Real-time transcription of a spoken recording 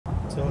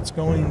So it's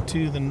going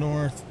to the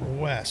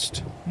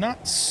northwest.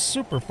 Not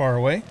super far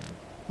away.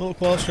 A little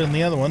closer than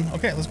the other one.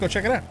 Okay, let's go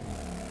check it out.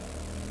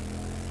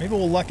 Maybe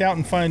we'll luck out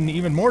and find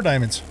even more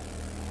diamonds.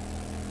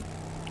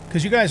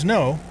 Because you guys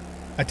know,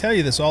 I tell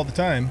you this all the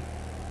time,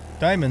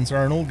 diamonds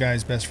are an old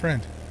guy's best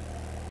friend.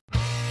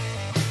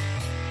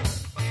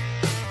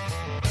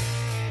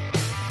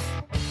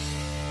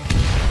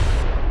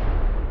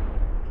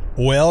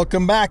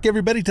 Welcome back,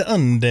 everybody, to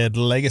Undead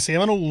Legacy.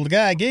 I'm an old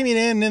guy gaming,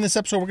 and in this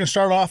episode we're going to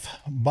start off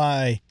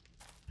by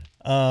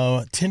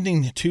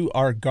tending to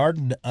our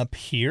garden up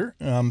here.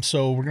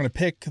 So we're going to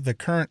pick the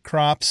current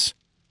crops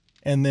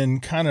and then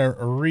kind of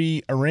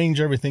rearrange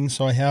everything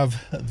so I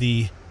have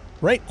the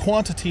right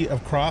quantity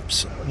of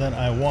crops that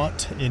I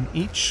want in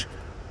each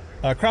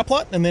crop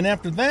plot. And then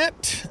after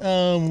that,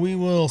 we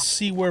will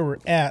see where we're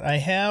at.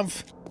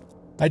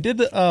 I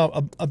did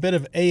a bit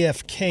of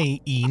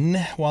AFK-ing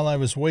while I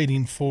was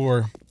waiting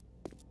for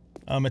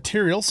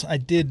materials. I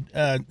did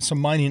some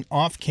mining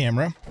off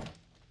camera.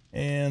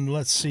 And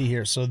let's see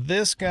here. So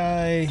this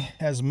guy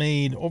has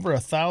made over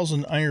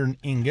 1,000 iron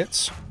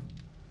ingots.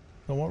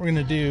 So what we're going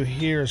to do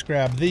here is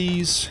grab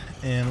these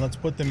and let's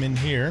put them in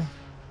here.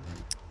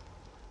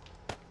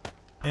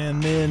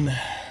 And then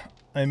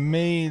I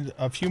made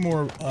a few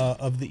more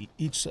of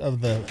each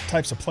of the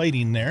types of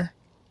plating there.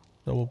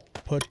 So we'll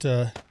put...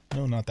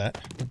 no, not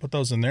that. We'll put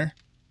those in there.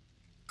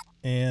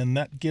 And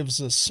that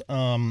gives us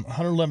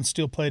 111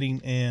 steel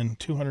plating and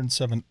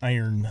 207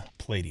 iron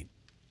plating.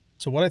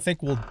 So what I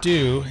think we'll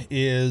do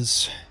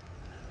is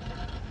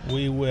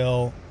we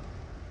will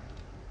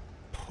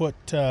put,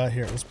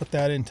 here, let's put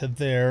that into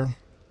there.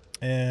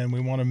 And we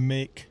want to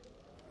make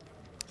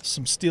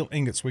some steel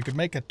ingots. We could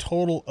make a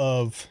total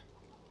of,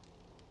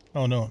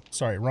 oh no,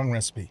 sorry, wrong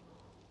recipe.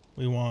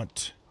 We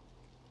want,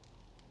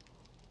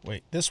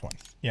 wait, this one.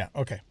 Yeah,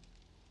 okay.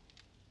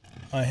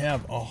 I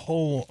have a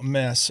whole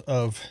mess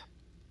of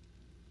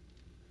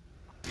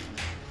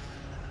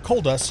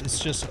coal dust. It's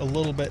just a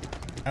little bit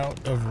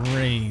out of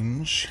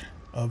range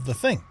of the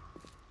thing.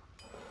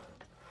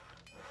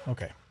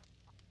 Okay.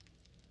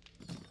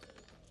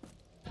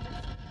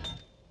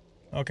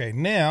 Okay,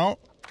 now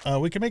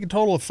we can make a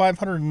total of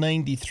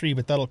 593,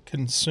 but that'll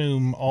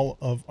consume all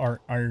of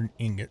our iron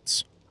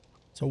ingots.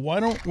 So why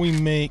don't we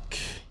make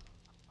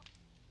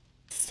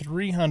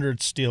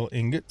 300 steel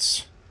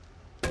ingots?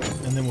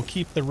 And then we'll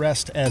keep the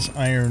rest as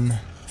iron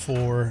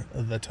for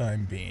the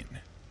time being.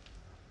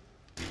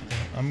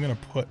 I'm going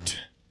to put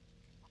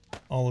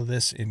all of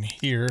this in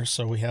here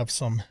so we have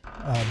some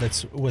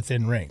that's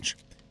within range.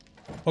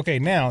 Okay,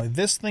 now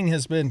this thing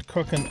has been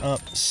cooking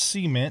up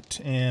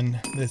cement and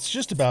it's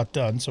just about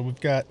done. So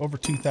we've got over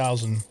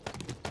 2,000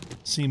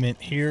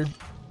 cement here.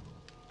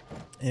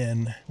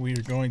 And we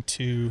are going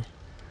to...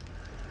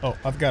 Oh,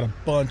 I've got a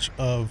bunch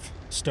of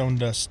stone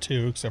dust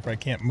too, except for I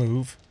can't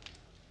move.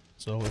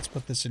 So let's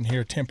put this in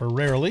here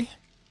temporarily.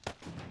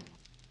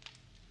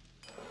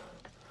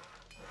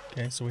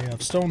 Okay, so we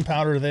have stone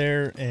powder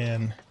there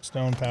and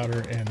stone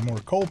powder and more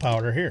coal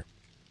powder here.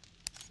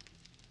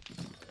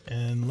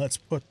 And let's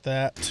put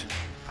that...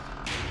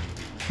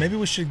 Maybe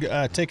we should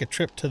take a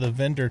trip to the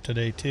vendor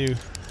today too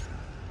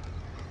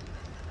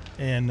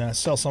and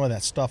sell some of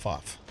that stuff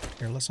off.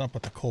 Here, let's not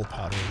put the coal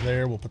powder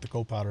there. We'll put the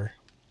coal powder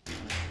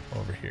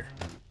over here.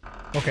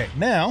 Okay,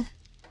 now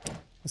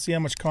let's see how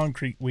much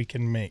concrete we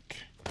can make.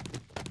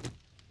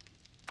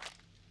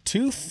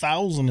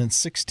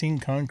 2,016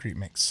 concrete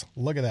mix.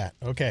 Look at that.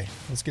 Okay,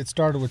 let's get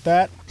started with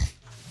that.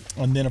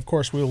 And then, of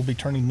course, we will be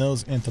turning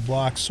those into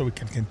blocks so we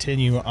can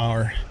continue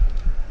our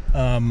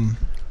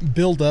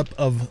build-up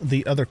of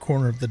the other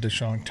corner of the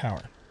Deshong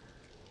Tower.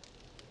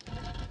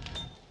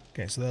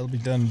 Okay, so that'll be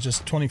done in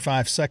just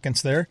 25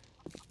 seconds there.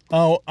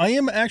 Oh, I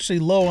am actually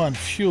low on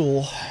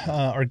fuel,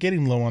 or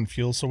getting low on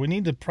fuel, so we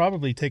need to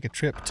probably take a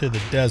trip to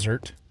the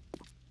desert.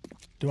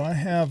 Do I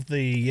have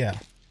the... yeah.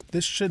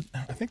 This should,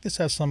 I think this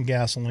has some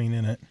gasoline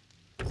in it.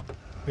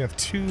 We have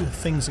 2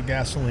 things of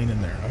gasoline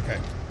in there. Okay.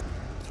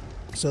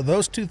 So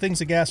those 2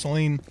 things of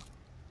gasoline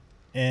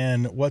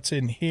and what's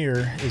in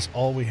here is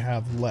all we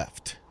have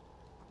left.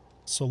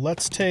 So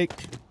let's take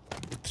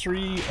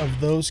 3 of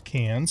those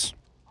cans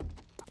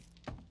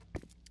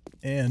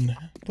and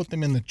put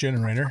them in the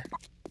generator.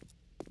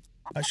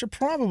 I should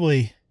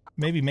probably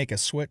maybe make a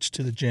switch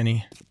to the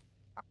Jenny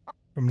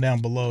from down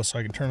below so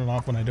I can turn it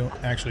off when I don't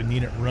actually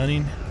need it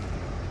running.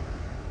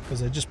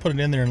 Because I just put it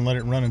in there and let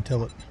it run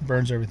until it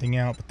burns everything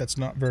out, but that's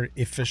not very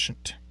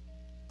efficient.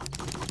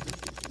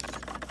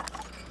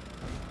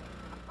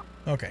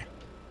 Okay.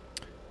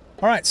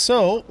 Alright,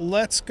 so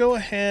let's go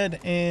ahead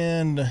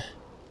and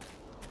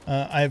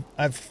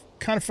I've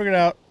kind of figured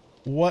out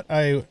what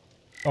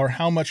or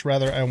how much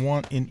rather I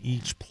want in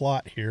each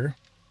plot here.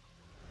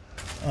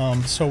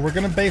 So we're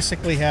going to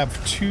basically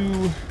have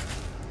 2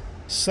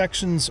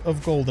 sections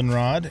of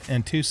goldenrod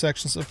and 2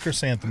 sections of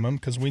chrysanthemum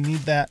because we need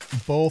that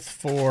both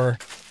for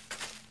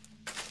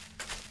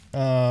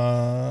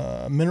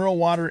mineral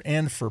water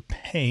and for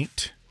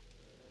paint.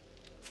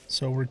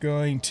 So we're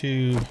going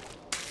to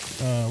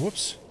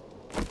whoops,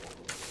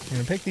 we're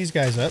gonna pick these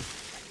guys up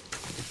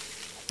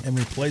and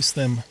replace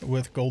them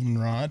with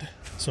goldenrod,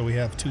 so we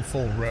have 2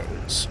 full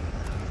rows.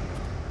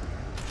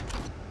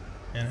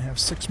 And I have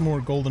 6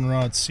 more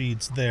goldenrod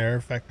seeds there.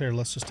 In fact, there,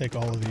 let's just take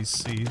all of these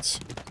seeds.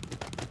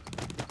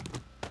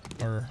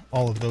 Or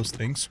all of those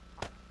things.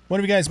 One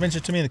of you guys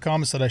mentioned to me in the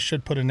comments that I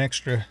should put an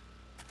extra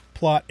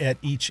plot at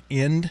each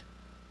end.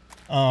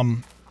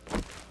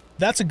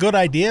 That's a good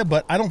idea,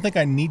 but I don't think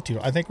I need to.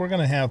 I think we're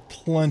going to have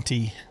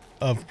plenty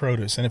of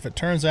produce. And if it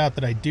turns out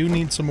that I do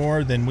need some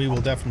more, then we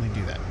will definitely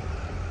do that.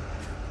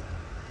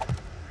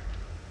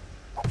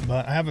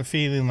 But I have a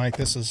feeling like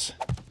this is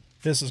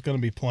going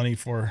to be plenty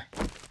for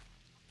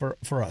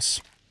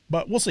us.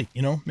 But we'll see,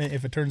 you know,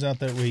 if it turns out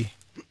that we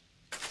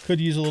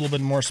could use a little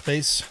bit more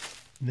space,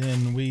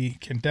 then we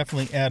can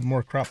definitely add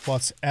more crop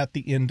plots at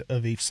the end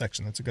of each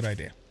section. That's a good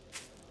idea.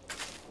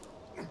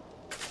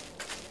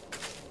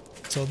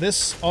 So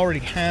this already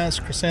has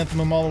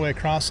chrysanthemum all the way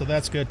across, so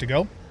that's good to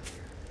go.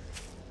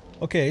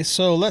 Okay,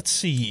 so let's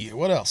see,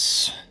 what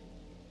else?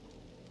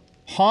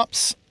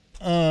 Hops.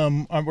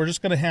 We're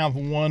just going to have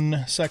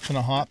 1 section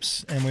of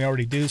hops, and we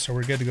already do, so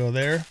we're good to go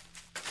there.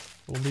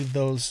 We'll leave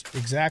those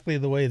exactly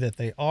the way that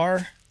they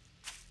are.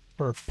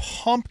 For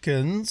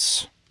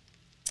pumpkins,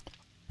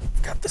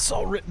 got this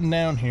all written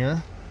down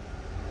here.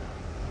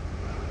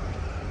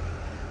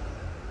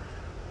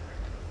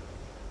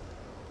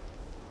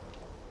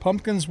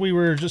 Pumpkins, we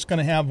were just going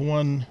to have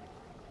 1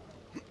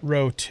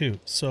 row too.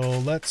 So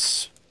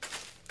let's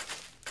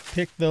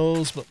pick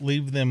those, but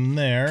leave them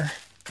there.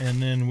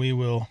 And then we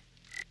will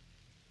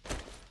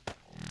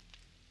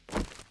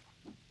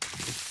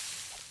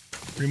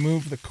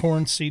remove the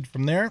corn seed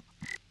from there.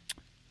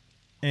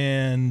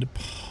 And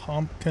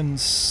pumpkin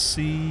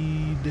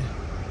seed.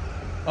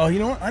 Oh, you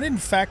know what? I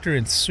didn't factor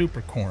in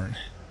super corn.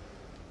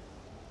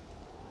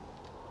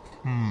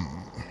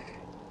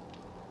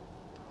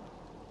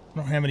 I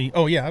don't have any.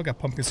 Oh, yeah, I've got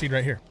pumpkin seed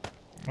right here.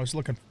 I was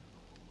looking.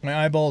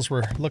 My eyeballs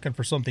were looking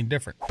for something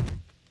different.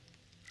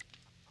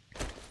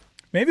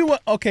 Maybe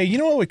what. Okay, you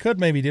know what we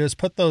could maybe do is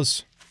put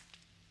the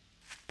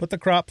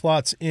crop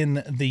plots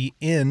in the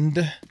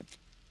end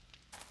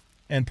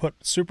and put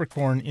super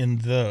corn in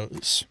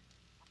those.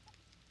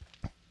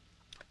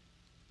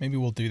 Maybe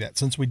we'll do that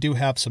since we do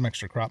have some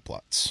extra crop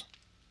plots.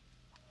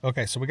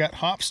 Okay, so we got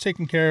hops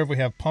taken care of. We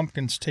have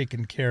pumpkins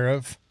taken care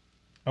of.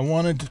 I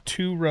wanted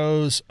 2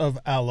 rows of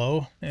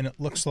aloe, and it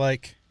looks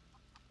like,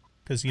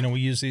 because, you know, we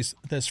use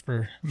this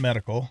for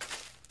medical.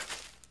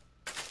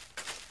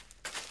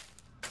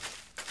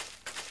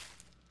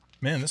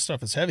 Man, this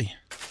stuff is heavy.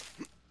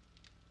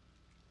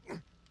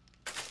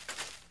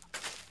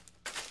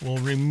 We'll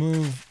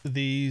remove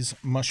these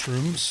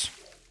mushrooms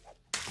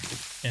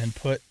and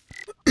put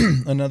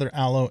another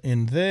aloe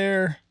in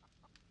there.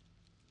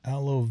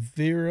 Aloe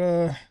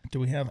vera.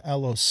 Do we have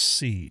aloe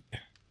seed?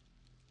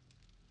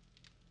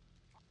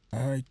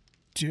 I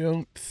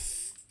don't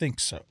think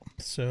so.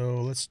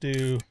 So let's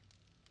do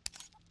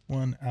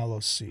 1 aloe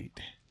seed.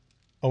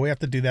 Oh, we have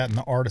to do that in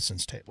the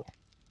artisan's table.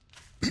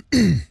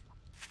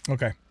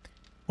 Okay.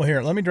 Well,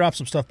 here, let me drop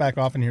some stuff back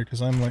off in here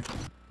because I'm like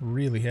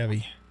really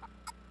heavy.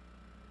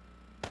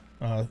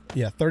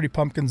 Yeah, 30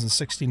 pumpkins and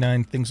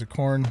 69 things of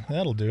corn.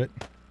 That'll do it.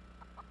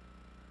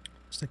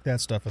 Stick that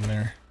stuff in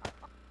there.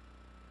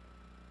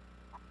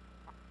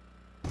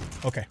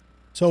 Okay.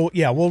 So,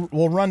 yeah,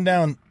 we'll run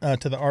down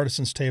to the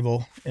artisan's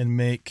table and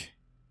make,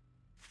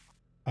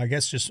 I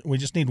guess we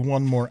just need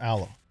 1 more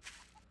aloe.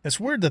 It's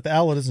weird that the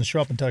aloe doesn't show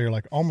up until you're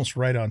like almost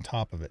right on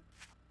top of it.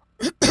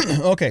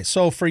 Okay,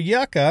 so for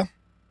yucca,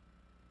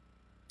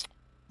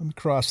 let me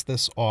cross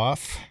this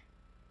off.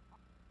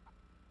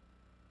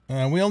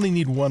 We only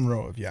need 1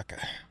 row of yucca.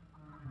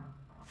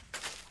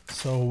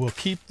 So we'll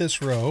keep this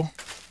row.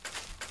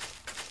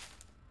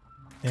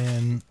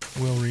 And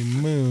we'll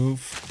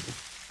remove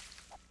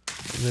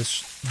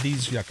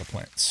these yucca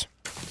plants.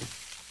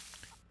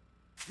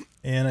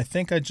 And I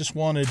think I just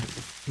wanted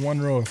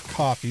 1 row of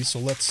coffee, so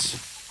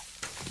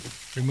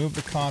let's remove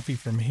the coffee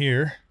from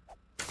here.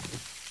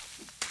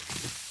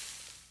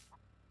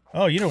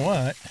 Oh, you know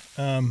what?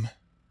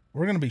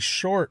 We're going to be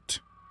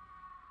short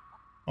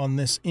on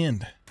this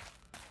end.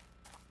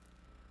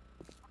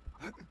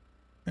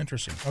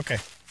 Interesting. Okay.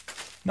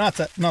 Not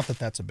that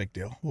that's a big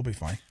deal. We'll be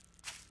fine.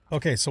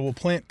 Okay, so we'll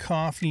plant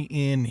coffee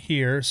in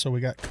here. So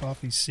we got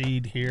coffee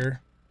seed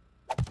here.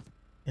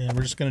 And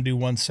we're just going to do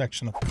 1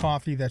 section of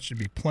coffee. That should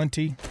be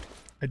plenty.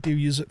 I do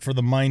use it for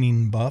the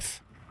mining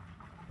buff.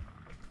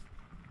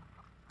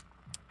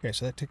 Okay,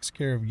 so that takes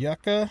care of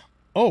yucca.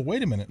 Oh,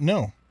 wait a minute.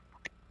 No.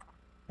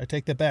 I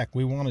take that back.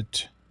 We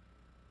wanted...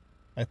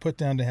 I put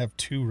down to have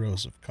 2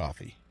 rows of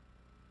coffee.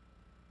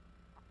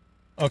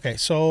 Okay,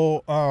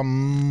 so...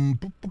 boop,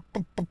 boop,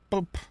 boop, boop,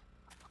 boop.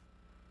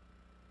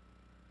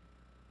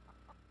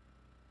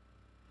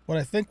 What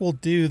I think we'll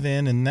do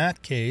then in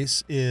that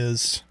case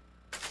is...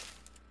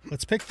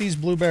 Let's pick these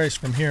blueberries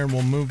from here and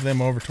we'll move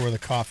them over to where the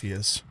coffee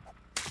is.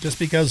 Just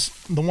because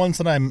the ones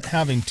that I'm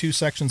having 2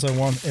 sections, I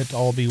want it to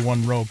all be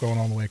 1 row going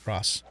all the way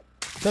across.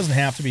 It doesn't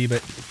have to be,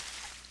 but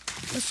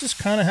that's just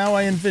kind of how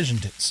I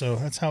envisioned it. So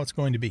that's how it's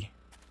going to be.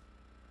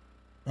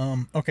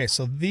 Okay,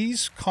 so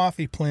these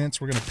coffee plants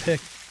we're going to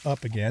pick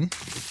up again.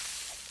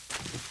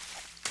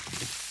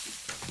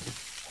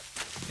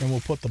 And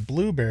we'll put the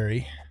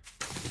blueberry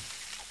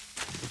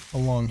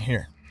along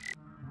here.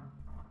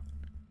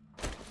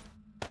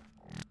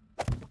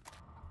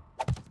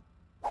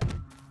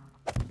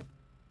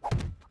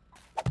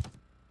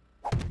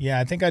 Yeah,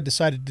 I think I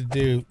decided to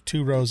do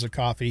 2 rows of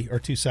coffee, or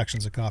 2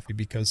 sections of coffee,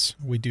 because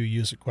we do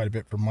use it quite a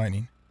bit for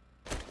mining.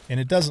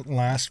 And it doesn't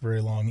last very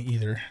long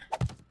either,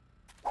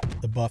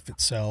 the buff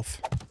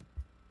itself.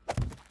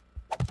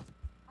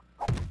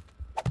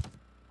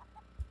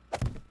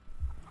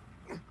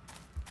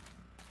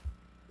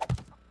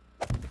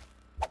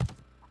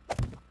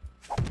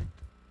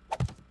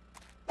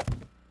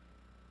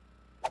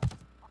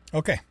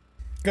 Okay,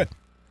 good.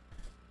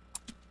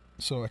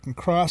 So I can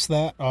cross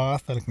that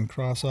off, and I can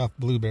cross off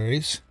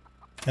blueberries.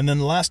 And then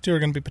the last 2 are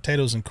going to be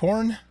potatoes and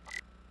corn.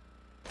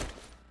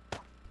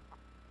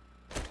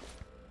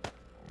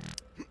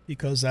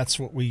 Because that's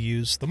what we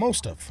use the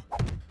most of.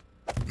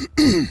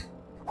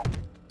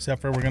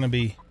 Except for we're going to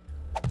be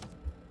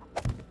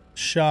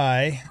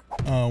shy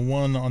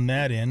 1 on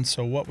that end.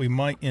 So what we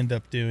might end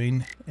up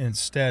doing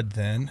instead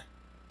then...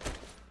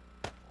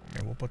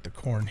 Here, we'll put the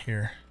corn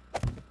here.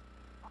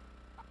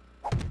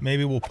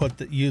 Maybe we'll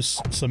use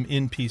some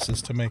end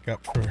pieces to make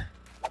up for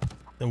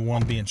the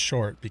one being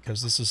short,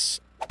 because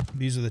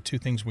these are the 2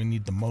 things we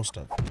need the most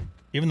of.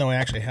 Even though I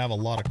actually have a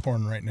lot of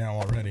corn right now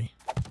already.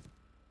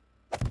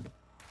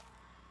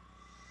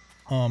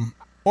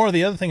 Or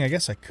the other thing I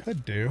guess I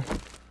could do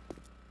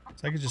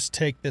is I could just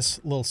take this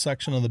little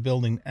section of the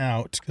building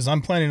out, because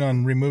I'm planning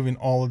on removing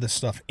all of this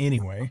stuff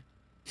anyway.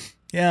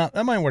 Yeah,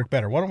 that might work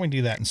better. Why don't we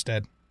do that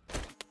instead?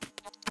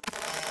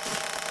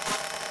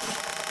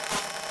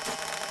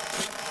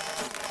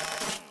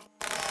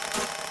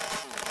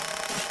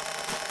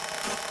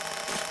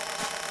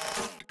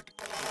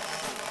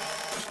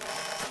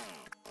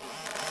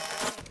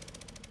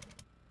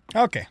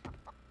 Okay.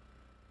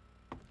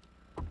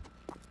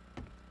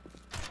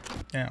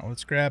 Now,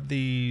 let's grab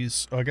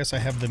these. Oh, I guess I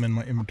have them in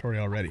my inventory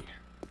already.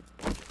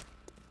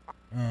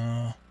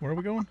 Where are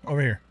we going?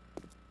 Over here.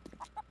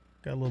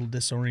 Got a little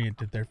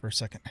disoriented there for a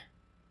second.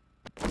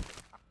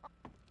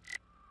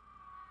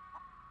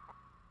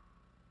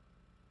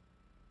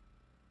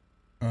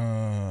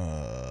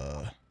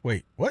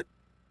 Wait, what?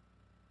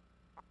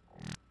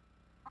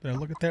 Did I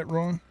look at that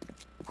wrong?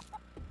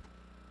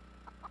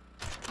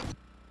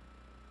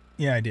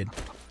 Yeah, I did.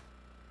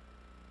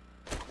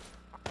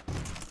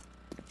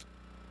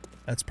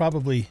 That's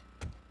probably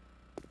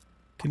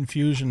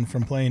confusion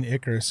from playing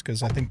Icarus,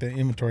 because I think the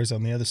inventory's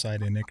on the other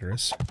side in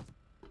Icarus.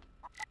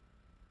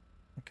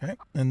 Okay,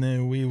 and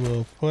then we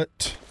will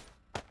put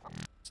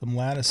some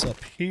lattice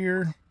up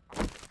here.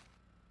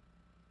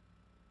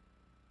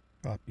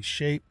 Copy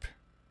shape.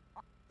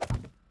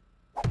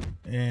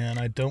 And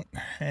I don't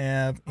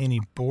have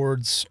any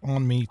boards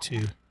on me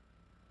to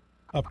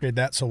upgrade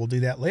that, so we'll do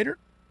that later.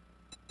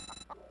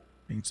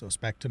 Brings those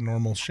back to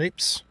normal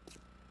shapes.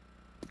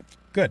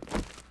 Good.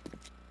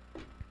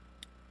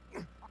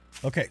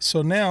 Okay,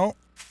 so now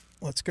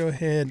let's go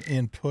ahead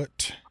and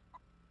put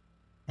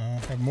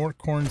have more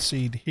corn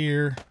seed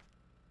here.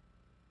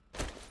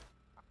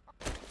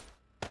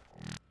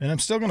 And I'm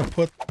still going to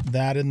put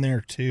that in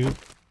there too,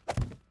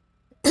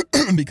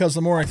 because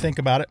the more I think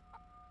about it,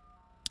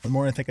 the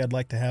more I think I'd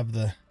like to have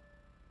the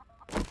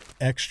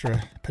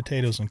extra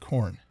potatoes and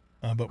corn.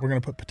 But we're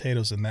going to put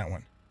potatoes in that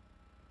one.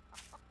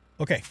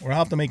 Okay, we'll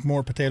have to make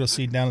more potato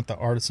seed down at the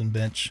artisan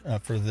bench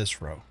for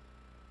this row.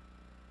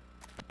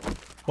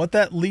 What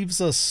that leaves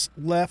us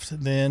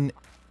left then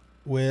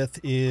with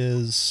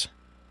is...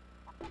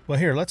 Well,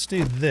 here, let's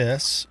do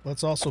this.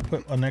 Let's also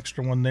put an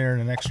extra one there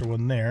and an extra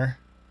one there.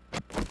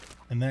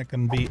 And that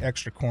can be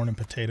extra corn and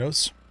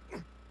potatoes.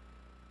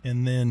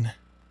 And then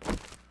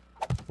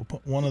we'll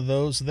put one of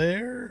those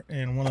there,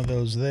 and one of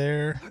those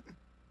there,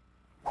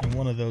 and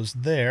one of those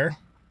there.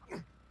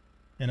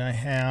 And I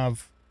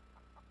have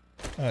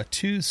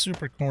 2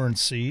 super corn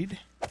seed.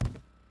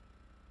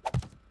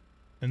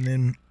 And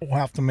then we'll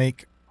have to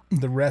make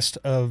the rest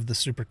of the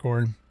super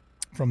corn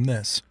from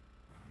this.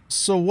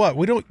 So what?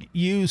 We don't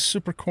use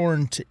super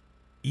corn to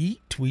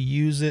eat. We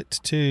use it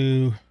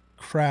to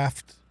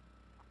craft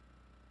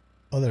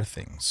other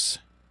things.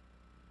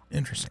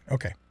 Interesting.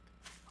 Okay.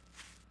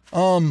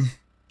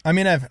 I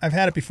mean, I've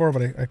had it before,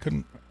 but I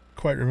couldn't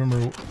quite remember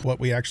what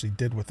we actually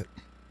did with it.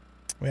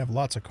 We have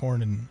lots of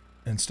corn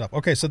and stuff.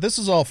 Okay, so this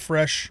is all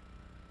fresh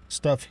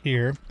stuff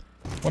here.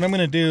 What I'm going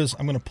to do is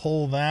I'm going to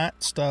pull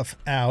that stuff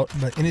out,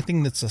 but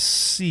anything that's a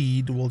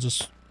seed we'll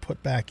just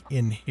put back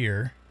in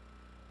here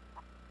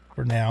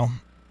for now,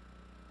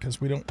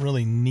 because we don't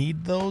really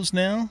need those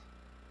now.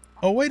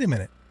 Oh, wait a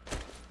minute.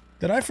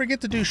 Did I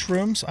forget to do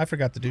shrooms? I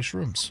forgot to do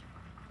shrooms.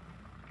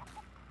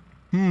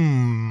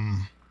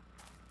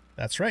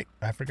 That's right.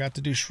 I forgot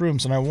to do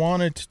shrooms, and I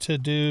wanted to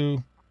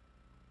do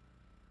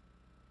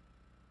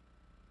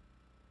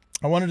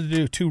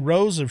 2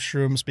 rows of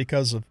shrooms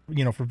because of,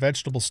 you know, for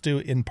vegetable stew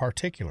in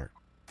particular.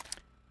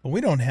 But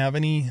we don't have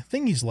any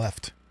thingies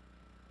left.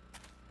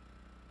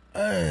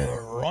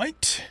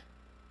 Alright.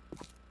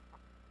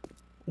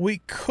 We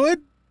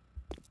could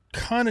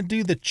kind of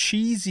do the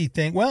cheesy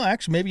thing. Well,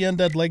 actually, maybe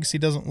Undead Legacy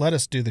doesn't let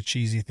us do the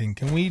cheesy thing.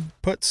 Can we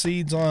put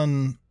seeds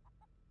on...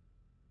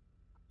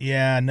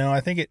 Yeah, no,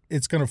 I think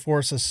it's going to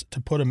force us to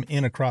put them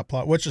in a crop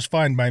plot, which is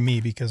fine by me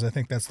because I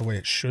think that's the way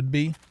it should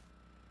be.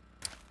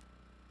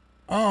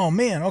 Oh,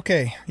 man,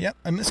 okay. Yep,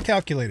 I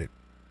miscalculated.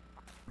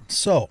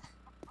 So,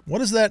 what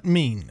does that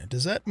mean?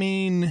 Does that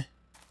mean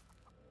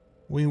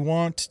we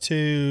want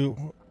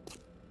to...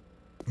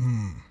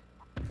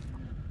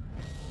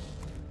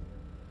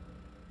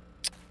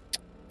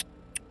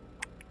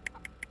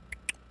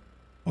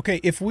 Okay,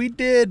 if we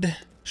did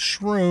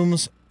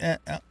shrooms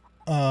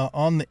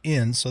on the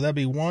end, so that'd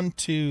be 1,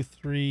 2,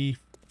 3,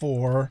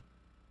 4,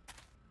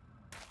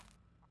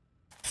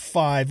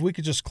 5. We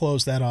could just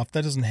close that off.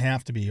 That doesn't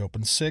have to be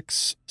open.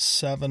 6,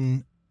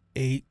 7,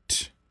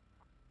 8.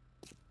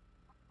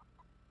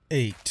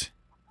 8.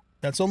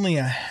 That's only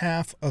a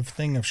half of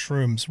thing of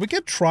shrooms. We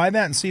could try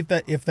that and see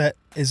if that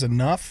is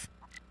enough.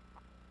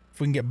 If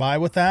we can get by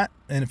with that,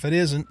 and if it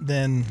isn't,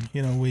 then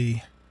you know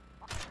we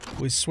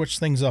switch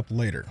things up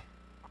later.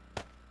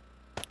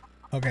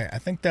 Okay, I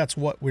think that's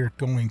what we're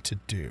going to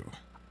do.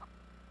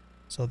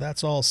 So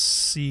that's all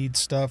seed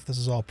stuff. This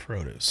is all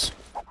produce.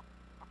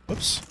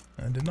 Whoops,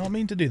 I did not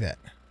mean to do that.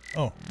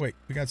 Oh, wait,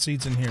 we got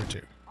seeds in here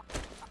too.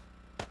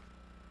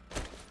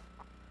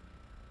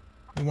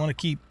 We want to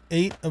keep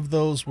 8 of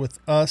those with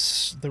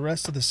us. The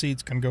rest of the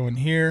seeds can go in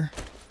here.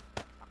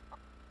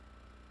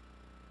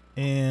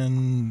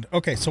 And,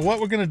 okay, so what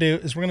we're going to do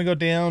is we're going to go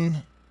down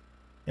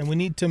and we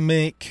need to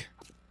make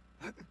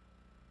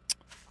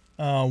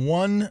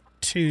 1,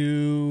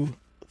 2,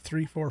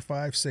 3, 4,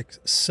 5, 6,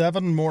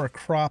 7 more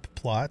crop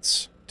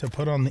plots to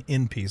put on the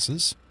end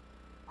pieces.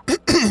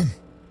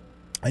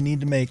 I need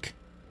to make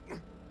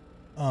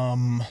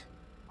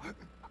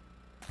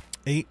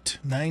 8,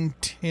 9,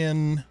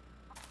 10,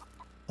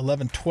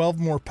 11, 12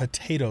 more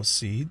potato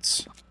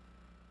seeds.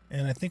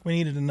 And I think we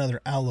needed another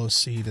aloe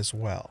seed as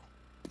well.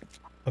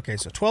 Okay,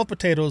 so 12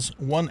 potatoes,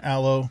 1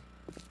 aloe,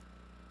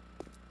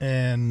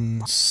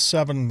 and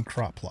 7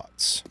 crop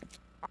plots.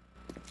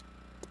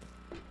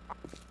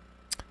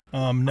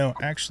 No,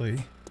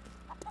 actually,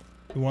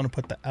 we want to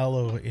put the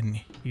aloe in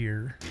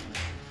here.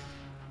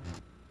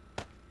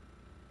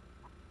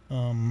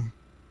 Aloe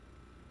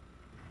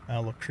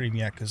cream,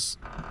 yeah, because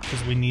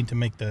we need to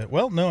make the...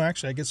 Well, no,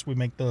 actually, I guess we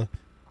make the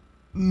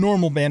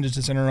normal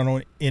bandages in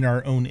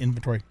our own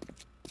inventory.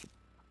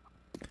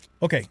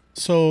 Okay,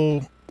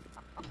 so...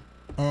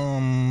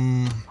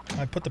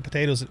 I put the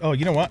potatoes... Oh,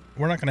 you know what?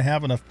 We're not going to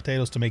have enough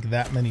potatoes to make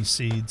that many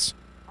seeds.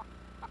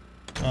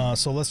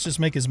 So let's just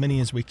make as many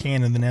as we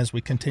can, and then as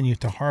we continue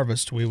to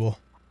harvest, we will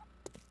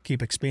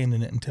keep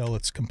expanding it until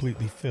it's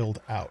completely filled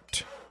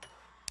out.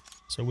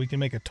 So we can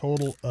make a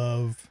total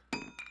of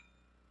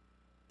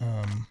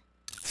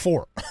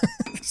 4.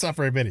 It's not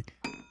very many.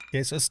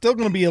 Okay, so it's still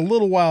going to be a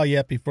little while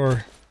yet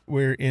before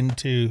we're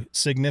into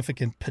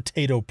significant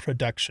potato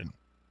production.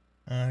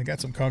 I got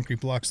some concrete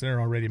blocks there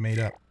already made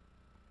up.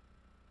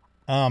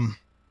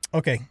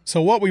 Okay,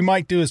 so what we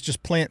might do is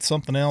just plant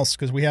something else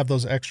because we have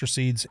those extra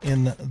seeds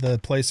in the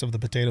place of the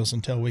potatoes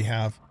until we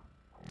have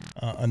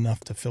enough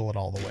to fill it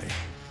all the way.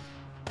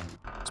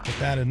 Let's put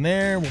that in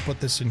there. We'll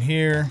put this in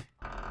here.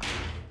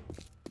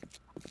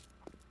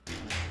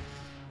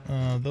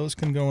 Those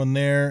can go in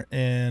there,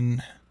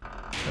 and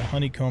the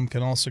honeycomb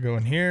can also go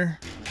in here.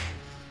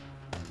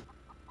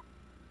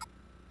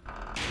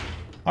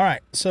 All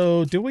right,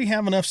 so do we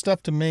have enough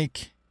stuff to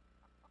make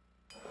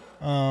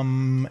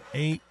 7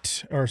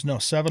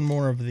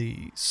 more of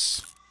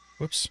these?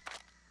 Whoops.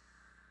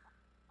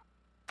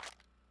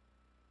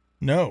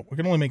 No, we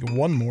can only make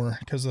 1 more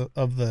because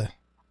of the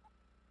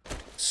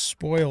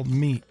spoiled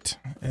meat.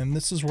 And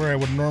this is where I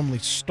would normally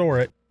store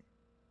it.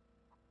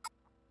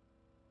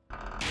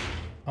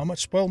 How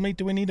much spoiled meat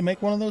do we need to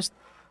make one of those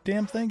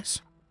damn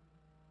things?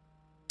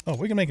 Oh,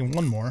 we can make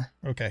 1 more.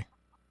 Okay.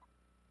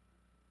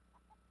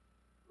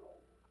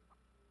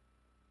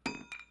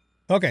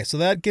 Okay, so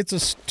that gets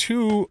us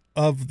 2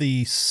 of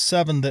the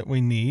 7 that we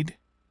need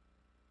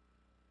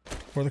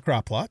for the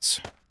crop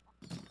plots.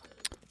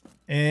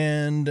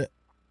 And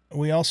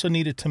we also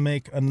needed to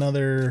make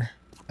another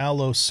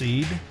aloe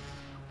seed.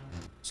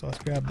 So let's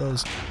grab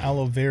those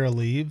aloe vera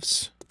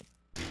leaves.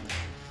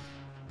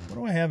 What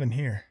do I have in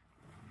here?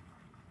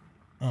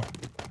 Oh.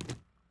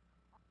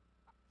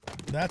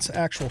 That's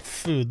actual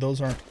food. Those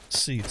aren't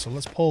seeds. So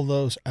let's pull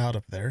those out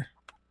of there.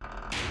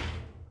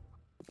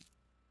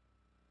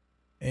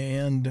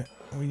 And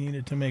we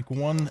needed to make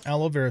 1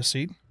 aloe vera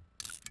seed.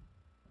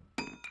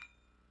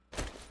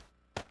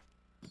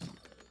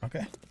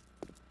 Okay.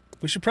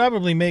 We should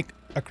probably make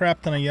a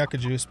crap ton of yucca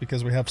juice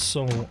because we have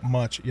so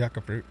much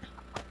yucca fruit.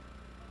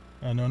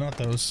 No, not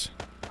those.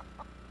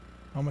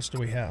 How much do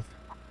we have?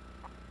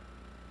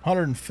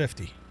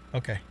 150.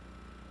 Okay.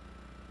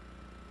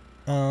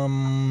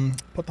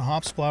 Put the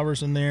hops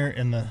flowers in there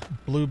and the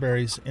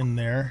blueberries in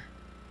there.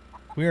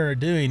 We are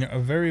doing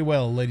very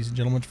well, ladies and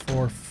gentlemen,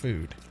 for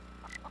food.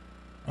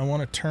 I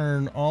want to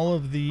turn all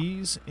of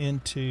these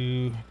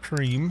into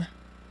cream.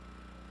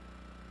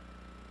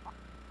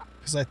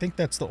 Because I think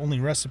that's the only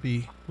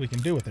recipe we can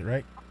do with it,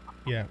 right?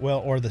 Yeah, well,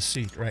 or the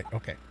seed, right,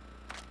 okay.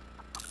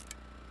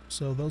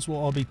 So those will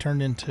all be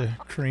turned into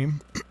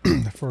cream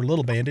for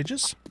little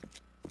bandages.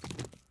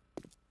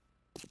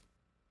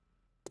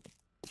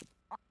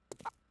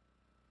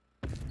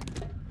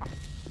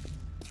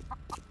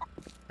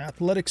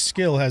 Athletic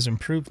skill has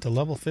improved to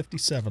level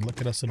 57.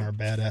 Look at us in our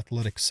bad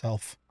athletic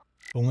self.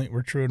 If only it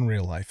were true in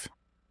real life.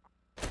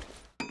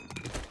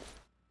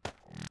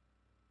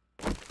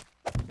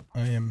 I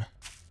am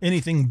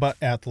anything but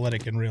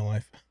athletic in real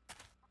life.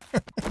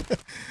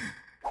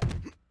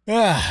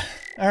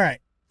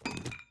 Alright.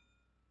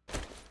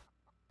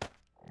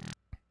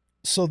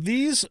 So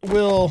these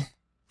will...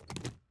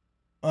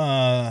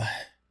 what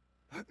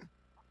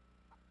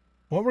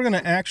we're going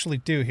to actually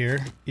do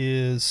here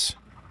is...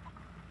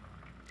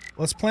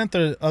 Let's plant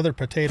the other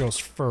potatoes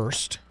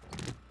first.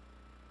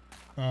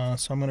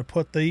 So I'm going to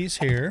put these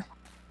here.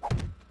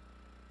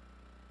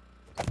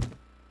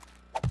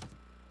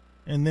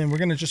 And then we're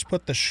going to just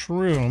put the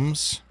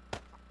shrooms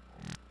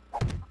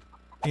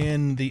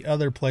in the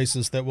other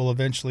places that will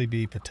eventually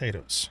be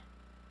potatoes.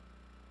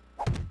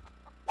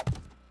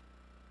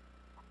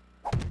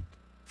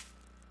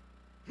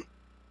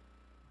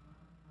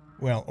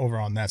 Well, over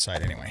on that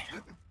side anyway.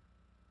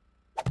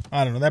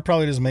 I don't know, that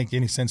probably doesn't make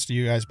any sense to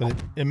you guys,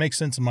 but it makes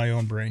sense in my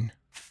own brain.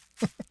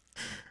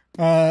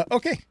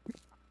 Okay.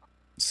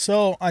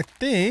 So I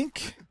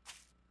think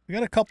we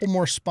got a couple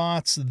more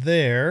spots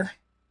there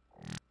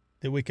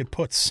that we could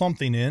put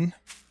something in.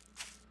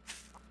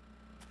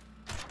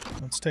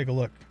 Let's take a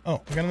look.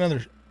 Oh, we got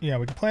another, yeah,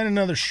 we can plant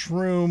another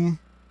shroom.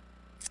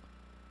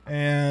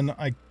 And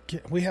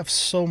we have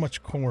so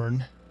much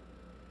corn.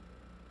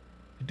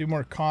 Do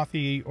more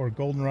coffee or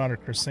goldenrod or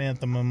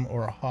chrysanthemum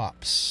or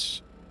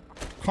hops.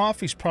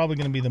 Coffee's probably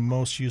going to be the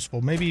most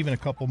useful. Maybe even a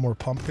couple more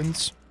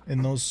pumpkins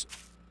in those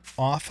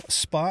off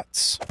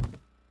spots.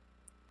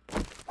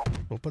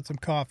 We'll put some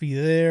coffee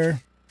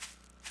there.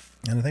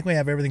 And I think we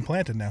have everything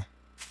planted now.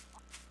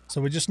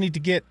 So we just need to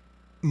get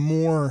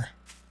more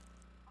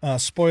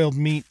spoiled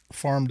meat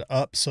farmed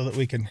up so that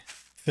we can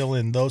fill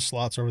in those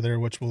slots over there,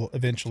 which will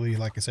eventually,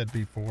 like I said,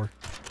 be for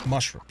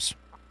mushrooms.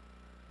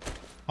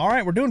 All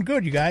right, we're doing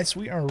good, you guys.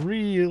 We are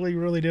really,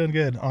 really doing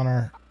good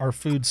on our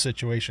food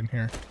situation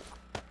here.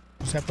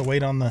 Just have to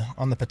wait on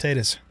the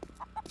potatoes.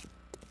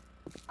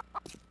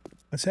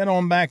 Let's head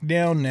on back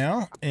down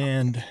now,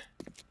 and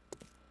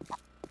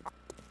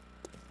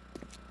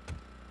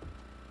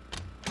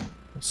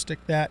we'll stick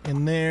that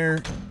in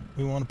there.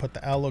 We want to put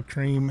the aloe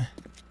cream.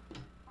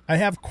 I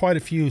have quite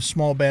a few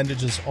small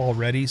bandages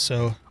already,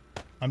 so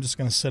I'm just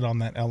going to sit on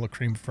that aloe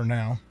cream for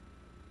now.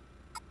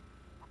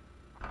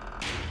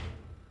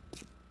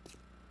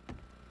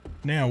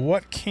 Now,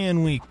 what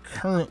can we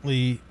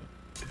currently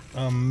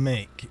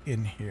make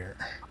in here?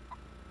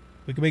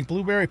 We can make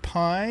blueberry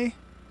pie.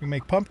 We can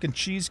make pumpkin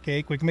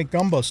cheesecake. We can make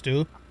gumbo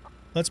stew.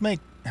 Let's make...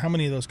 How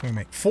many of those can we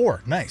make?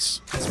 4.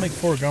 Nice. Let's make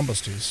 4 gumbo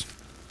stews.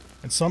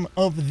 It's some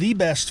of the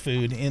best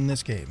food in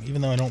this game,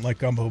 even though I don't like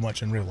gumbo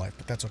much in real life,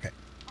 but that's okay.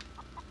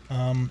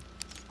 Can't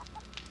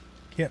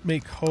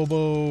make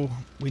hobo.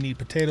 We need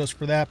potatoes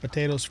for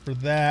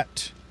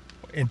that,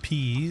 and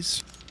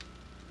peas.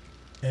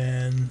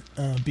 And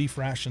beef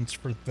rations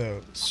for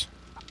those.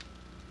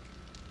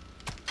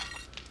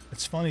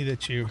 It's funny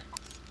that you...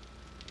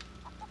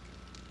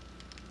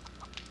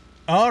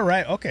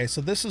 Alright, okay,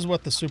 so this is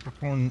what the super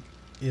corn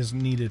is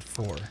needed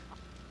for.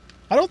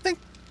 I don't think...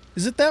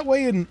 Is it that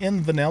way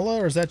in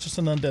vanilla, or is that just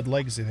an Undead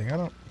Legacy thing? I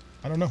don't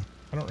know.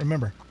 I don't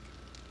remember.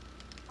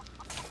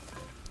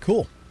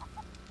 Cool.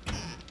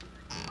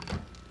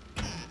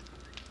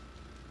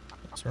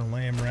 Those are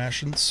lamb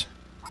rations.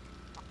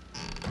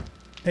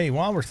 Hey,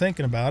 while we're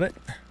thinking about it,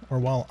 or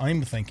while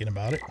I'm thinking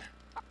about it,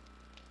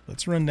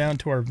 let's run down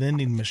to our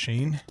vending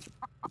machine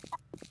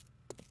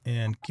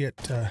and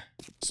get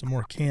some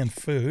more canned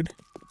food.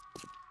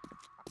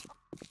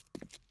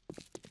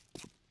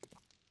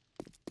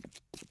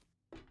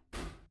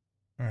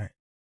 Alright.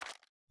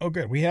 Oh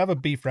good, we have a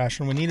beef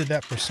ration. We needed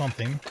that for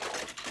something.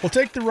 We'll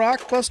take the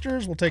rock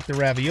busters, we'll take the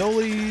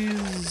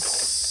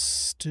raviolis.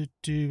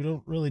 We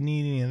don't really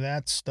need any of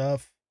that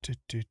stuff.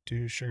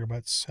 Sugar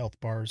butts, health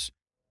bars.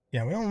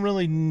 Yeah, we don't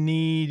really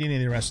need any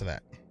of the rest of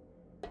that.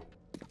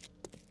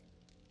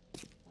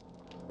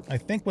 I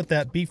think with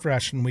that beef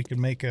ration we could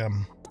make,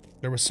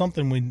 there was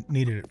something we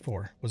needed it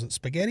for. Was it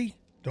spaghetti?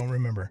 Don't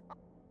remember.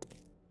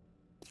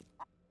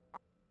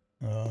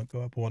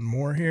 Go up one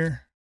more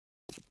here.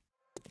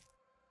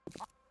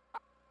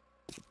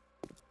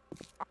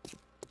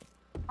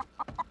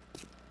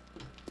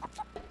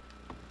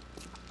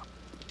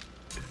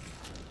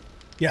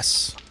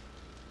 Yes.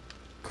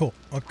 Cool,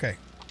 okay.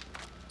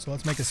 So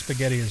let's make a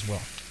spaghetti as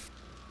well.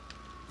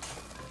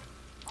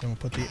 Then we'll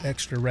put the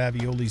extra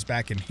raviolis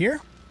back in here.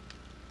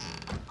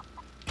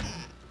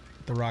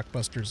 Put the rock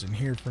busters in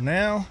here for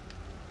now.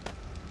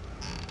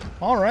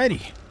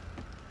 Alrighty.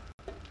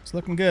 It's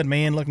looking good,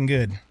 man, looking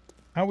good.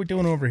 How are we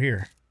doing over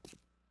here?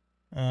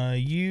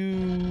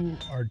 You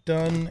are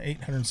done.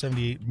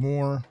 878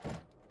 more.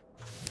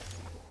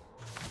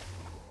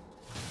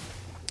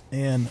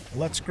 And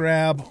let's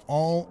grab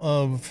all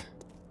of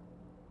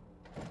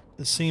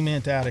the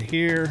cement out of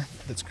here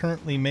that's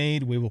currently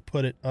made. We will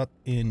put it up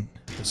in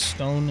the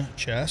stone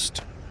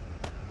chest.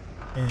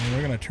 And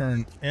we're going to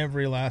turn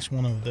every last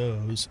one of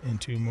those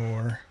into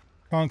more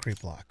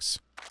concrete blocks.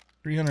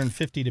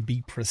 350 to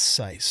be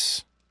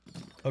precise.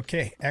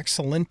 Okay,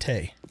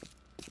 excelente.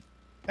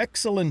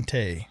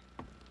 Excelente.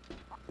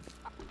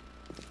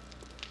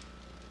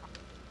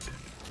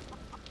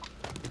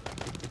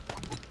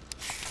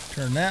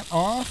 Turn that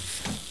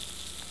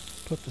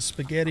off. Put the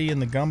spaghetti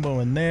and the gumbo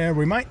in there.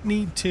 We might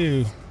need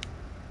to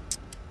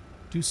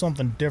do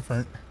something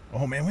different.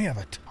 Oh man, we have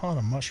a ton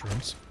of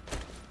mushrooms.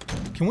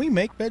 Can we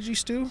make veggie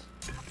stew?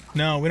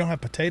 No, we don't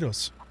have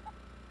potatoes.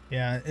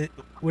 Yeah,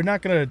 we're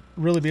not going to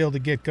really be able to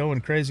get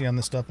going crazy on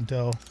this stuff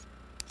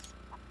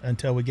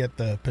until we get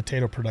the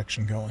potato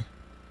production going.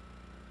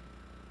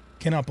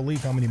 Cannot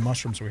believe how many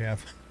mushrooms we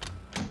have.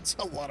 It's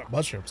a lot of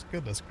mushrooms.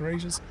 Goodness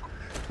gracious.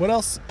 What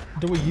else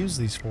do we use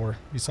these for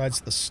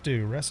besides the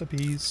stew?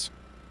 Recipes.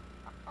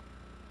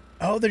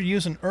 Oh, they're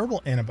using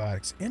herbal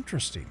antibiotics.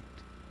 Interesting.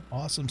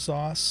 Awesome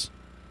sauce.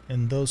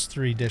 And those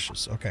 3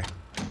 dishes. Okay.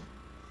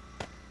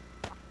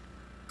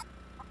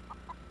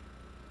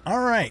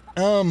 All right.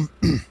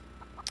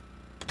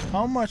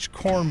 How much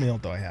cornmeal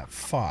do I have?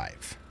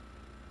 5.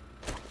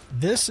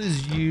 This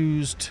is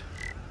used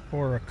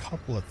for a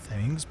couple of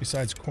things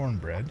besides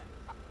cornbread.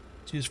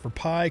 It's used for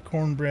pie,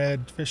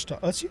 cornbread, fish stock.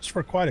 It's used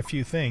for quite a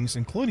few things,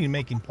 including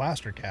making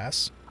plaster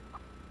casts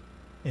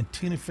and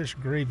tuna fish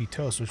gravy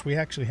toast, which we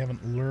actually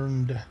haven't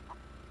learned.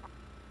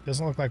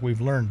 Doesn't look like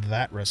we've learned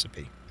that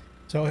recipe.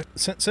 So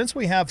since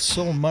we have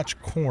so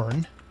much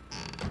corn,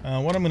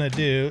 what I'm going to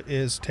do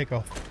is take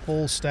a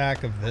full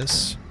stack of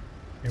this,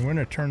 and we're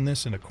going to turn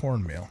this into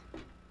cornmeal.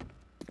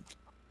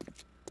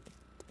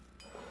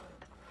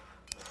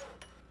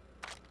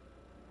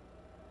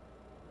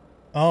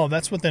 Oh,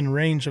 that's within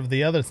range of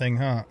the other thing,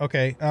 huh?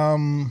 Okay,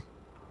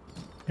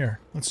 here,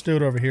 let's do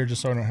it over here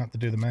just so I don't have to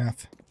do the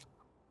math.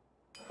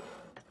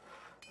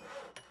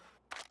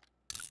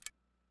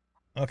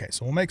 Okay,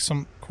 so we'll make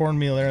some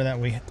cornmeal there,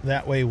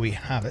 that way we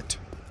have it.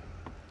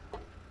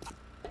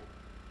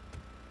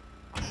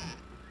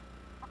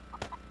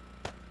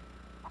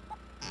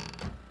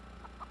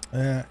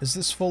 Is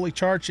this fully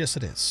charged? Yes,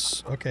 it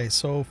is. Okay,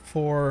 so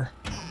for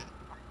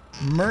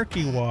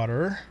murky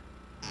water,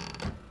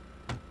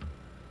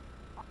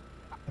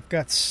 I've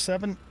got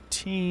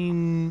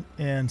 17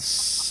 and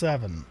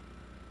 7.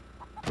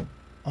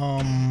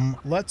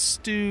 Let's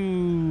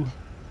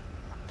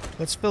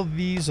fill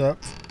these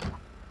up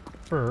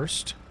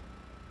first,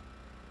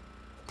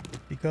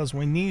 because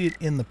we need it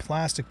in the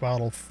plastic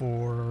bottle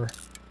for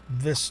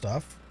this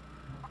stuff,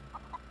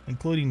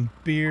 including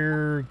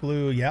beer,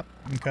 glue. Yep,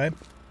 okay.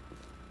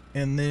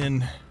 And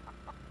then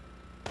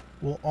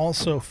we'll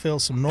also fill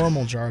some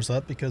normal jars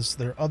up because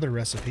there are other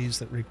recipes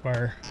that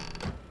require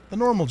the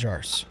normal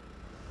jars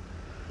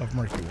of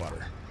murky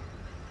water.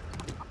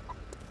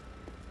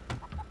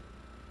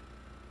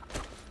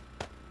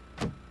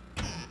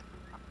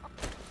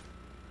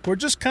 We're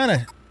just kind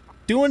of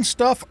doing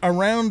stuff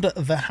around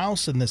the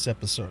house in this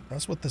episode.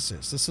 That's what this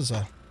is. This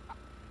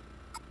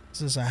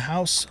is a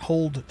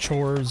household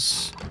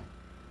chores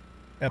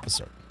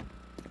episode.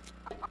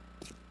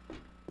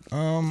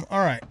 All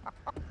right.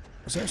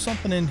 Is there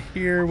something in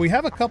here? We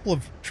have a couple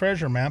of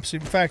treasure maps. In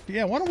fact,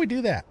 yeah, why don't we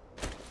do that?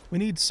 We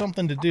need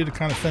something to do to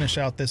kind of finish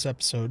out this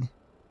episode.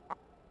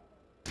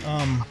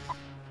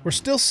 We're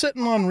still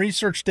sitting on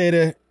research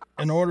data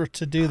in order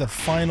to do the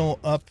final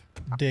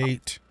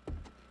update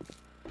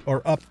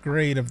or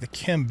upgrade of the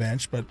chem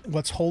bench, but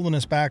what's holding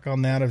us back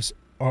on that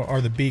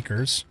are the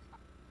beakers.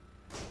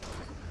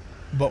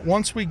 But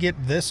once we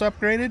get this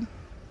upgraded,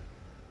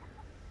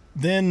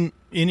 then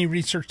any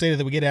research data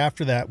that we get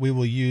after that, we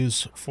will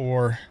use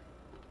for,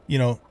 you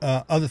know,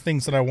 other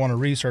things that I want to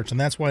research. And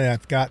that's why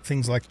I've got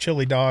things like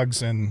chili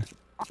dogs and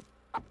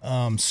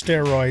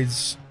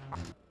steroids,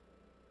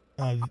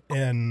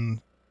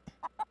 and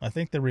I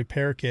think the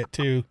repair kit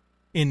too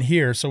in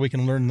here, so we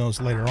can learn those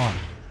later on.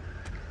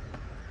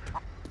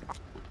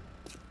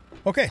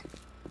 Okay.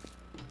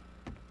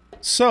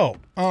 So,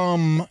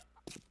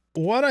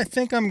 what I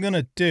think I'm going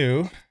to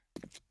do...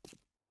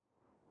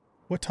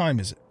 What time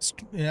is it?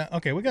 Yeah,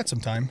 okay, we got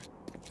some time.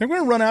 I'm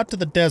going to run out to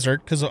the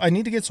desert because I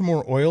need to get some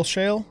more oil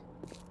shale.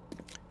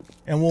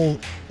 And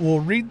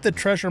we'll read the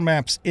treasure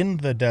maps in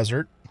the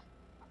desert.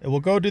 And we'll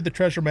go do the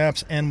treasure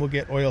maps and we'll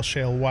get oil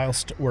shale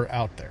whilst we're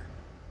out there.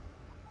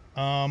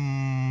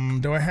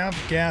 Do I have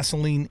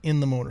gasoline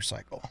in the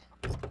motorcycle?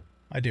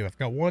 I do. I've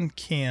got 1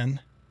 can.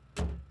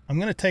 I'm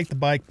going to take the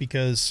bike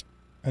because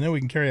I know we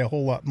can carry a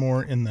whole lot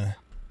more in the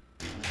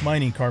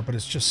mining cart, but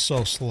it's just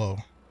so slow.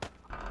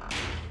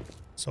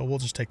 So we'll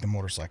just take the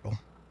motorcycle.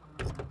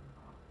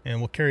 And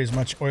we'll carry as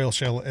much oil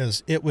shale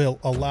as it will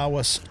allow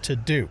us to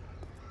do.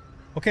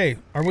 Okay,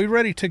 are we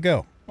ready to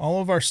go?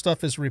 All of our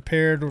stuff is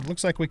repaired. It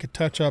looks like we could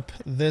touch up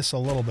this a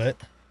little bit.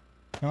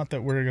 Not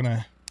that we're going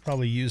to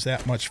probably use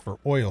that much for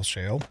oil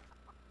shale,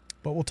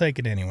 but we'll take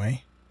it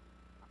anyway.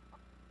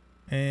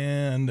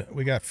 And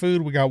we got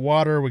food, we got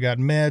water, we got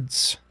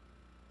meds.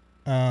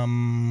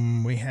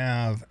 We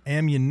have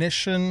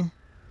ammunition.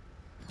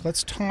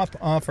 Let's top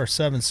off our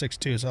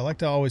 7.62s. I like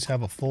to always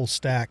have a full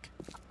stack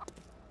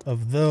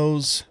of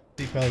those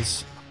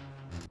because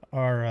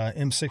our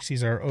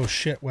M60s are oh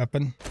shit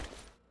weapon.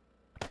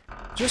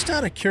 Just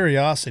out of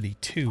curiosity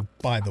too,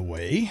 by the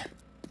way,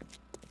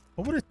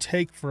 what would it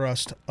take for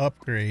us to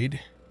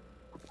upgrade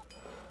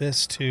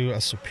this to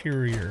a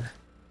superior?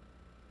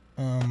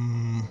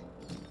 No,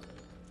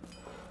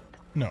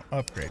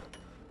 upgrade.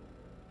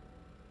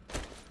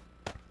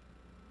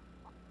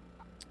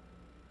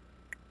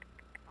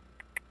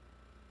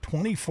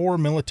 $24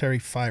 military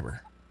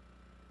fiber.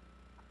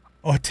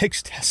 Oh, it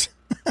takes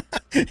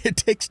it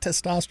takes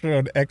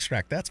testosterone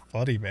extract. That's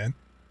funny, man.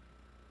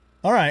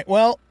 All right,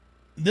 well,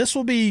 this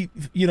will be,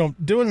 you know,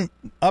 doing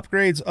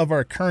upgrades of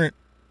our current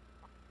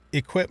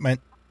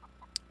equipment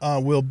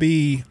will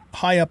be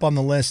high up on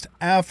the list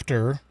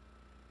after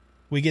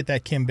we get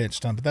that chem bench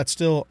done. But that's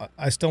still,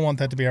 I still want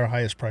that to be our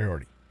highest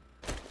priority.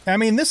 I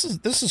mean, this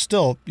is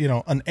still, you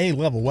know, an A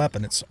level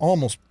weapon. It's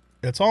almost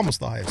the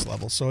highest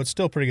level, so it's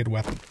still a pretty good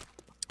weapon.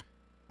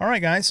 All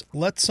right, guys,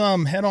 let's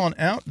head on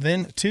out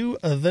then to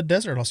the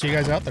desert. I'll see you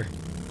guys out there.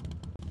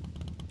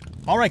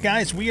 All right,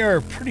 guys, we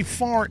are pretty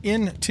far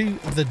into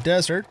the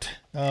desert.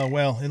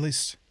 Well, at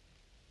least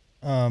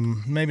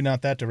maybe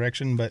not that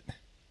direction, but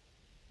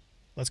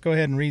let's go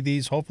ahead and read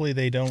these. Hopefully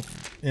they don't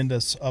end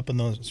us up in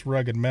those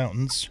rugged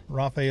mountains.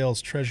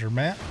 Raphael's treasure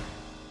map.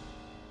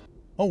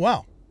 Oh,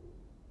 wow.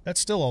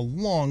 That's still a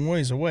long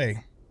ways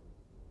away.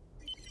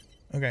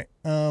 Okay,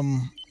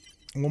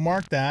 we'll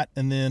mark that,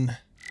 and then...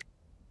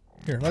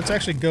 Here, let's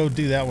actually go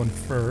do that one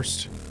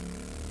first.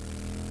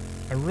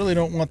 I really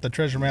don't want the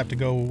treasure map to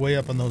go way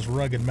up in those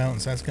rugged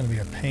mountains. That's going to be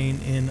a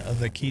pain in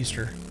the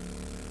keister.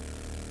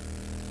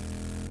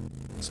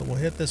 So we'll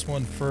hit this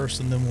one first,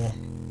 and then we'll...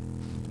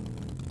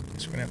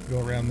 Just going to have to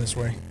go around this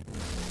way.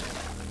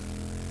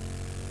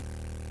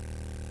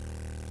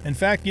 In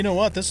fact, you know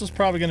what? This is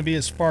probably going to be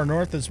as far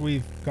north as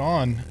we've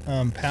gone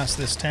past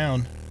this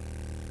town.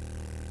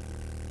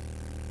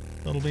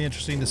 It'll be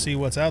interesting to see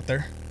what's out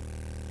there.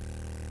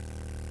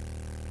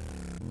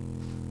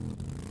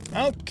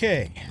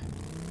 Okay.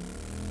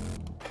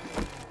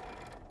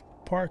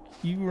 Park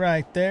you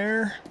right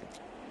there.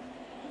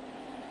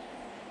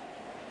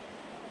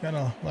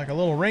 Got like a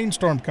little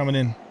rainstorm coming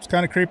in. It's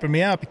kind of creeping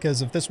me out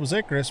because if this was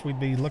Icarus, we'd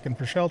be looking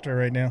for shelter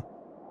right now.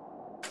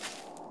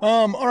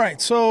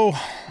 Alright, so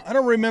I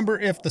don't remember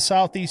if the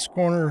southeast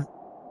corner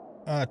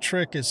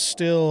trick is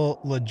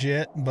still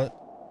legit, but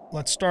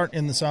let's start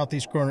in the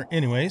southeast corner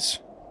anyways.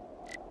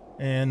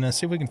 And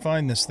see if we can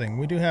find this thing.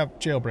 We do have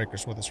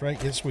jailbreakers with us, right?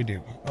 Yes, we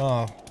do.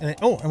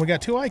 And we got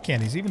 2 eye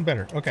candies. Even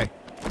better. Okay,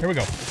 here we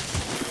go.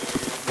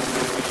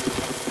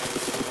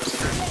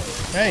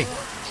 Hey,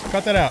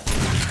 cut that out.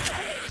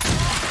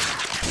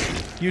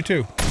 You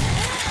too.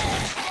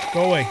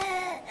 Go away.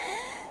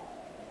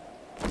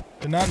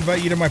 Did not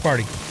invite you to my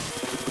party.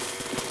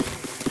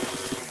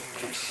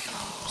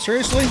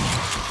 Seriously?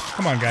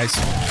 Come on, guys.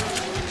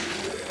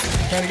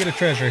 I'm trying to get a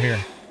treasure here.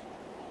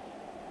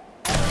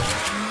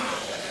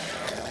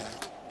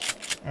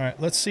 Alright,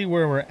 let's see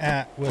where we're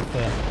at with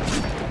the...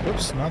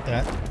 Whoops, not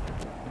that.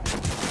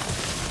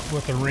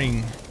 With the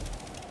ring.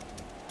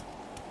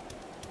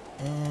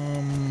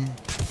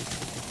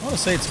 I want to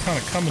say it's kind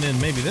of coming in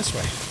maybe this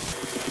way.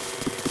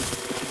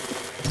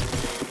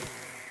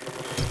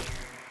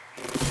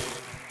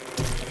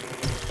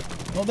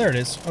 Oh, there it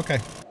is. Okay.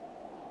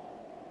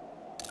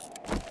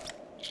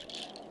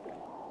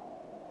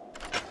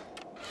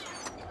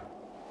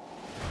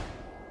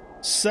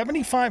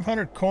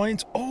 $7,500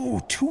 coins.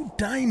 Oh, 2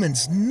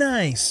 diamonds.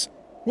 Nice.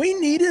 We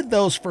needed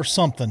those for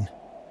something.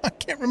 I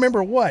can't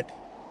remember what.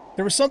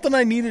 There was something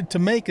I needed to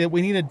make that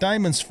we needed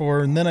diamonds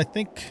for, and then I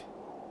think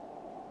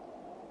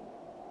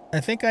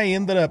I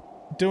ended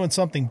up doing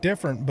something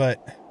different,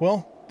 but,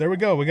 well, there we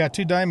go. We got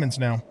 2 diamonds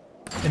now.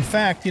 In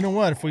fact, you know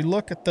what? If we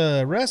look at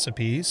the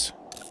recipes...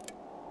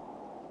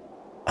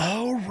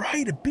 Oh,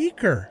 right, a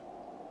beaker.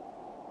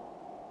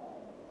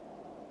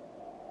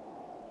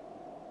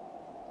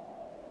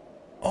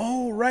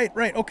 Oh, right.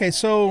 Okay,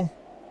 so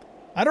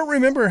I don't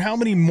remember how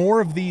many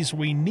more of these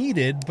we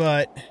needed,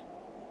 but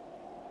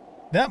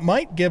that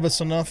might give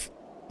us enough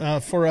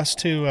for us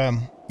to,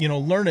 you know,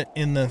 learn it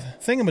in the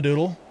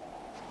thingamadoodle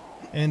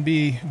and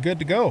be good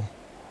to go.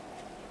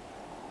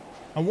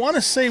 I want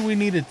to say we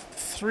needed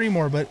 3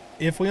 more, but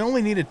if we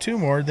only needed 2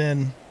 more,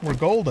 then we're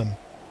golden.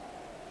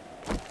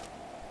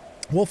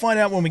 We'll find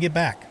out when we get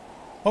back.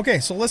 Okay,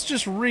 so let's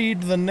just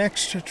read the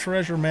next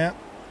treasure map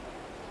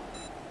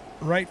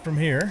right from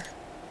here.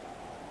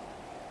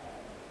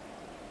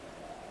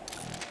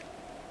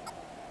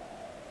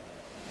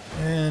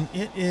 And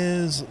it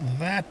is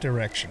that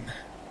direction.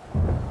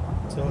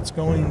 So it's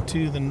going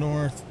to the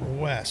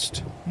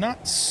northwest.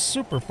 Not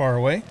super far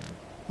away.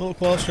 A little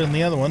closer than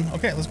the other one.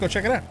 Okay, let's go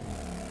check it out.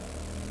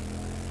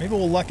 Maybe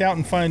we'll luck out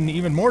and find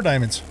even more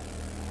diamonds.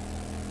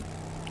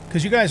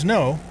 Because you guys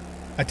know,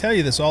 I tell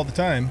you this all the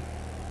time,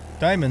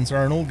 diamonds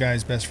are an old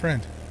guy's best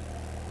friend.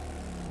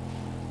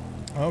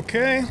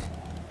 Okay.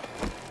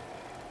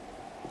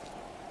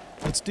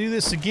 Let's do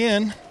this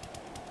again.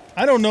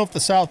 I don't know if the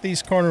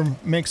southeast corner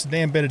makes a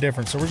damn bit of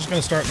difference, so we're just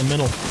going to start in the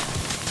middle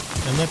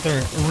and let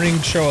the ring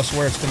show us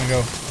where it's going to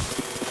go.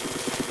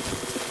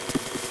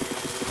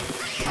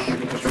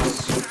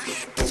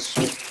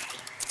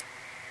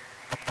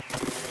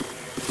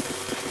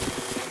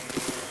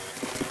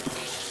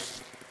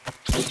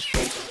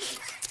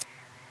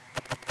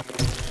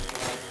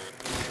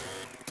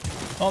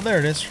 Oh, there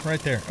it is, right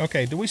there.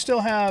 Okay, do we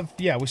still have...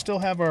 Yeah, we still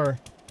have our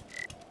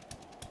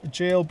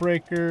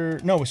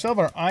jailbreaker... No, we still have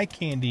our eye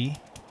candy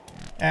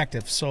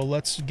active, so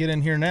let's get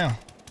in here now.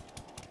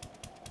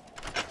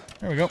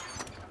 There we go.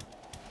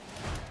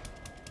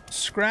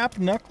 Scrap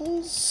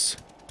knuckles.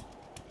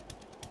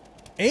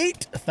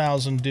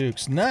 8,000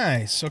 dukes.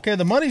 Nice. Okay,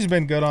 the money's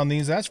been good on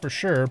these, that's for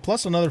sure.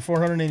 Plus another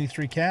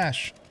 483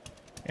 cash.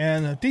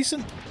 And a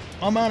decent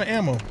amount of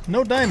ammo.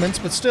 No diamonds,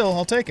 but still,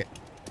 I'll take it.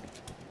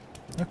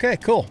 Okay,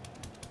 cool.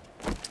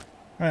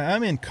 Alright,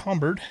 I'm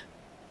encumbered.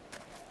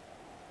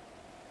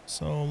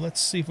 So let's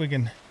see if we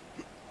can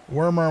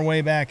worm our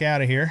way back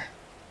out of here.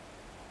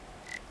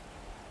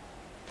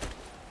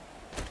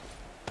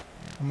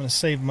 I'm going to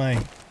save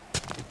my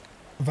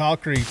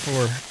Valkyrie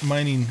for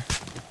mining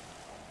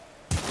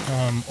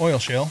oil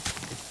shale.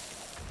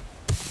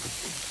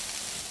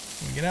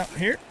 Can we get out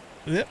here?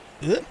 There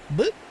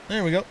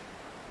we go.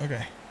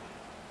 Okay.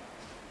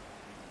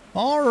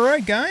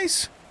 Alright,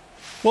 guys.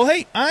 Well,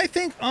 hey, I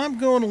think I'm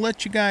going to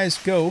let you guys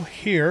go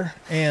here,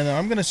 and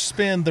I'm going to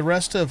spend the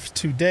rest of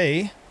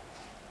today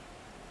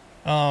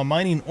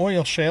mining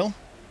oil shale,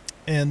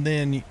 and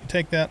then you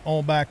take that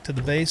all back to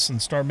the base and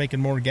start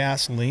making more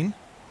gasoline.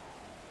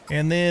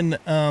 And then,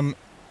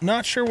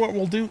 not sure what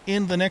we'll do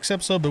in the next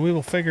episode, but we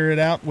will figure it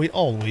out. We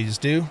always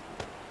do.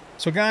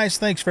 So, guys,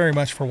 thanks very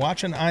much for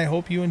watching. I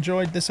hope you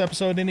enjoyed this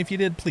episode, and if you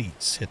did,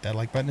 please hit that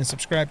like button and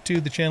subscribe to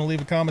the channel,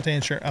 leave a comment,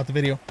 and share out the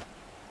video.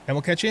 And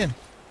we'll catch you in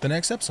the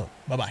next episode.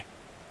 Bye-bye.